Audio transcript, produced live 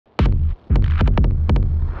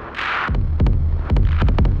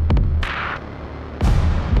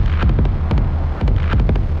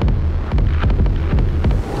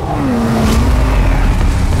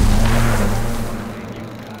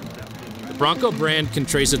Bronco brand can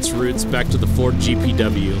trace its roots back to the Ford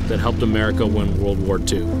GPW that helped America win World War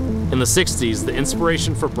II. In the 60s, the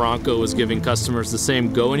inspiration for Bronco was giving customers the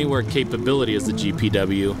same go-anywhere capability as the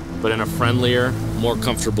GPW, but in a friendlier, more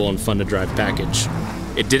comfortable and fun-to-drive package.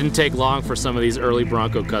 It didn't take long for some of these early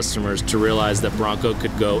Bronco customers to realize that Bronco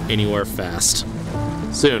could go anywhere fast.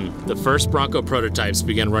 Soon, the first Bronco prototypes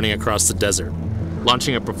began running across the desert,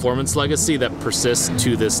 launching a performance legacy that persists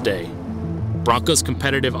to this day. Bronco's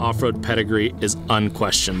competitive off-road pedigree is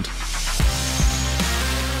unquestioned.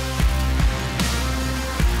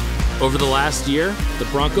 Over the last year, the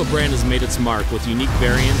Bronco brand has made its mark with unique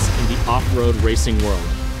variants in the off-road racing world.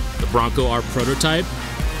 The Bronco R prototype,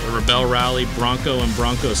 the Rebel Rally Bronco and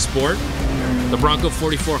Bronco Sport, the Bronco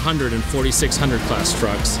 4400 and 4600 class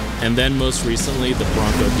trucks, and then most recently the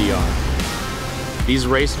Bronco DR. These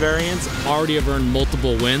race variants already have earned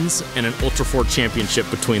multiple wins and an Ultra 4 championship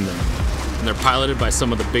between them, and they're piloted by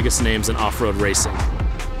some of the biggest names in off-road racing.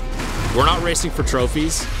 We're not racing for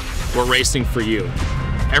trophies, we're racing for you.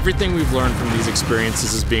 Everything we've learned from these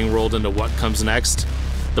experiences is being rolled into what comes next,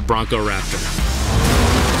 the Bronco Raptor.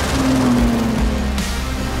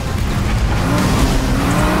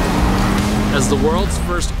 As the world's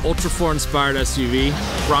first Ultra 4 inspired SUV,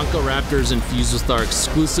 Bronco Raptor is infused with our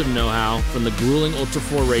exclusive know-how from the grueling Ultra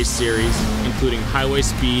 4 race series, including highway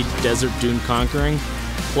speed, desert dune conquering,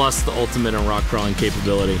 plus the ultimate in rock crawling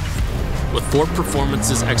capability. With Ford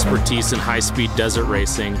Performance's expertise in high-speed desert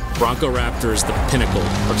racing, Bronco Raptor is the pinnacle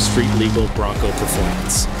of street-legal Bronco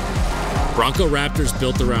performance. Bronco Raptor is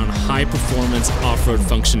built around high-performance off-road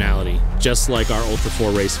functionality, just like our Ultra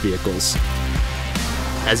 4 race vehicles.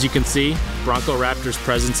 As you can see, Bronco Raptor's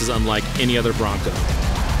presence is unlike any other Bronco.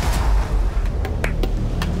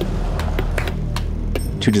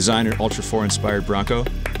 To design an Ultra 4 inspired Bronco,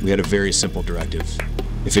 we had a very simple directive.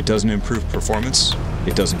 If it doesn't improve performance,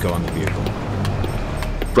 it doesn't go on the vehicle.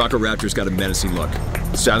 Bronco Raptor's got a menacing look,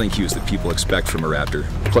 styling cues that people expect from a Raptor,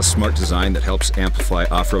 plus smart design that helps amplify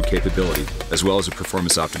off-road capability, as well as a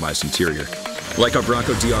performance-optimized interior. Like our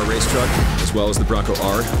Bronco DR race truck, as well as the Bronco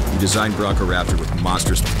R, we designed Bronco Raptor with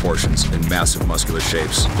monstrous proportions and massive muscular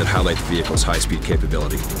shapes that highlight the vehicle's high-speed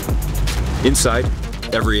capability. Inside,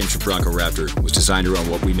 every inch of Bronco Raptor was designed around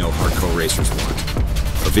what we know hardcore racers want.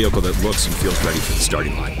 A vehicle that looks and feels ready for the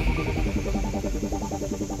starting line.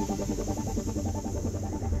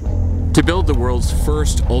 To build the world's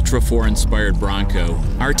first Ultra 4 inspired Bronco,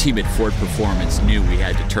 our team at Ford Performance knew we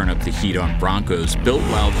had to turn up the heat on Bronco's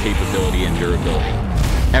built-wild capability and durability.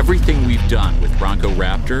 Everything we've done with Bronco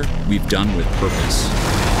Raptor, we've done with purpose.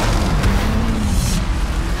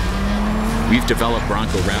 We've developed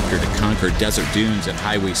Bronco Raptor to conquer desert dunes at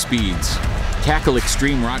highway speeds, tackle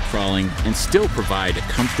extreme rock crawling, and still provide a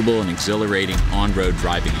comfortable and exhilarating on-road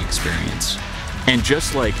driving experience. And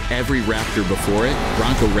just like every Raptor before it,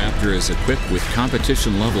 Bronco Raptor is equipped with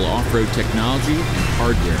competition-level off-road technology and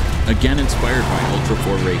hardware, again inspired by Ultra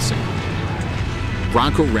 4 racing.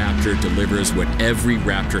 Bronco Raptor delivers what every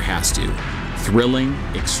Raptor has to: thrilling,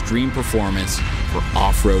 extreme performance for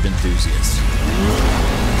off-road enthusiasts.